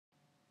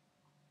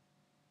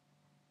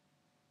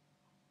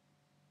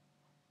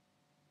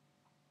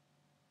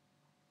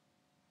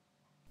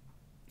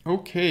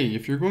Okay,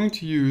 if you're going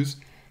to use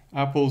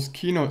Apple's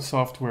Keynote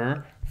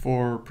software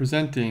for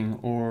presenting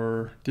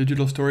or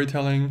digital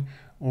storytelling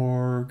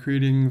or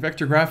creating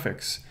vector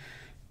graphics,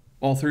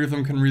 all three of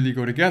them can really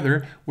go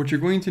together. What you're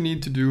going to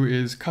need to do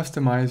is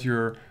customize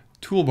your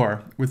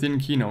toolbar within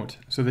Keynote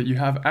so that you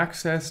have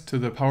access to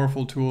the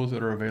powerful tools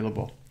that are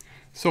available.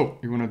 So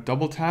you want to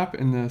double tap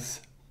in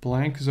this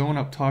blank zone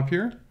up top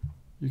here.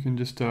 You can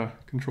just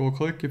control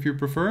click if you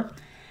prefer.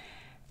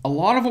 A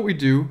lot of what we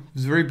do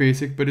is very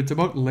basic, but it's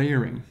about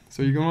layering.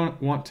 So you're going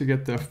to want to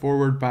get the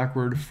forward,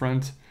 backward,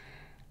 front,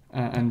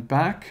 and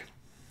back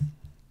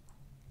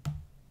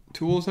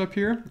tools up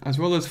here, as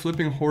well as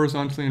flipping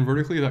horizontally and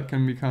vertically. That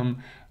can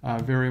become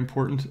very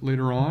important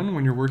later on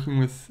when you're working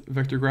with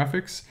vector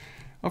graphics.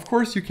 Of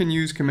course, you can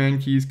use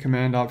command keys,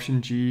 Command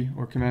Option G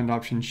or Command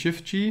Option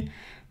Shift G,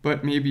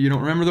 but maybe you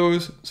don't remember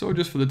those. So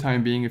just for the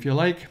time being, if you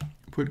like,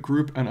 put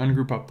group and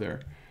ungroup up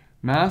there.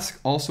 Mask,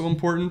 also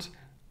important.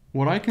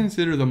 What I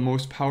consider the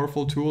most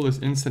powerful tool is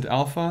Instant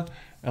Alpha.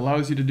 It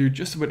allows you to do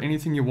just about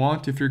anything you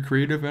want if you're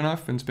creative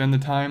enough and spend the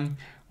time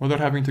without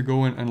having to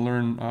go in and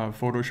learn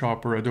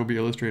Photoshop or Adobe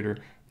Illustrator.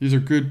 These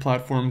are good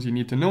platforms. You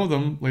need to know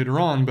them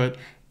later on, but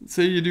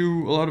say you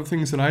do a lot of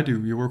things that I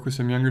do. You work with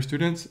some younger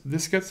students.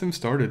 This gets them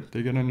started.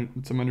 They get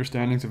some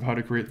understandings of how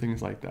to create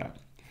things like that.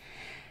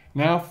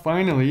 Now,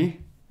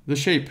 finally, the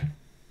shape.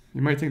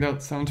 You might think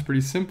that sounds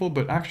pretty simple,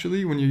 but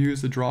actually when you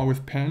use the draw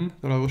with pen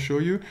that I will show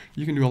you,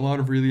 you can do a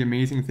lot of really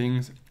amazing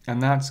things, and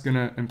that's going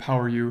to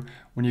empower you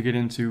when you get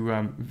into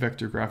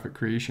vector graphic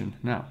creation.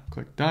 Now,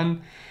 click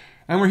done,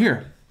 and we're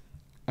here.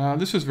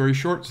 This was very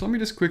short, so let me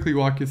just quickly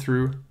walk you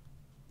through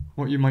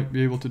what you might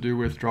be able to do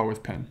with draw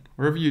with pen.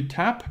 Wherever you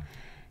tap,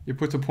 it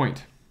puts a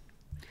point.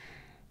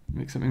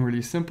 Make something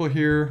really simple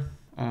here,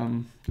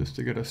 just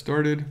to get us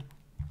started.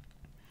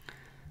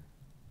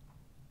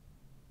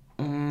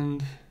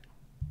 And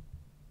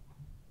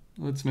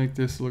let's make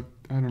this look,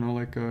 I don't know,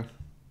 like a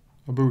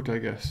boot, I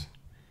guess.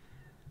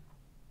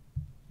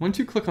 Once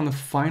you click on the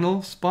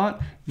final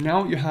spot,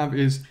 now what you have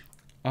is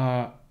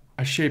a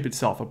shape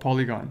itself, a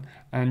polygon,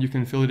 and you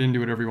can fill it in, do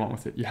whatever you want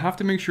with it. You have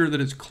to make sure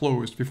that it's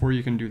closed before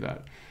you can do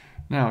that.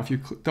 Now, if you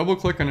double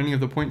click on any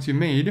of the points you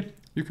made,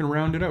 you can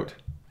round it out.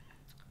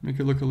 Make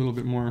it look a little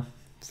bit more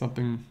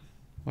something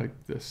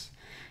like this.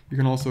 You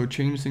can also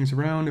change things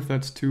around if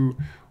that's too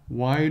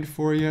wide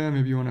for you.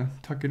 Maybe you want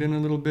to tuck it in a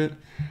little bit.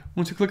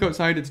 Once you click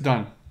outside, it's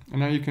done.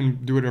 And now you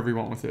can do whatever you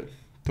want with it.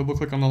 Double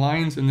click on the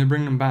lines and then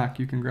bring them back.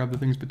 You can grab the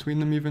things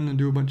between them even and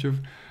do a bunch of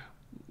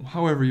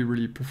however you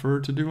really prefer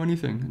to do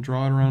anything and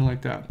draw it around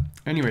like that.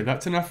 Anyway,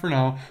 that's enough for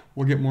now.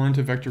 We'll get more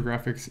into vector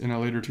graphics in a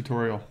later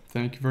tutorial.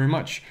 Thank you very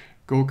much.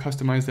 Go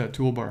customize that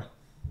toolbar.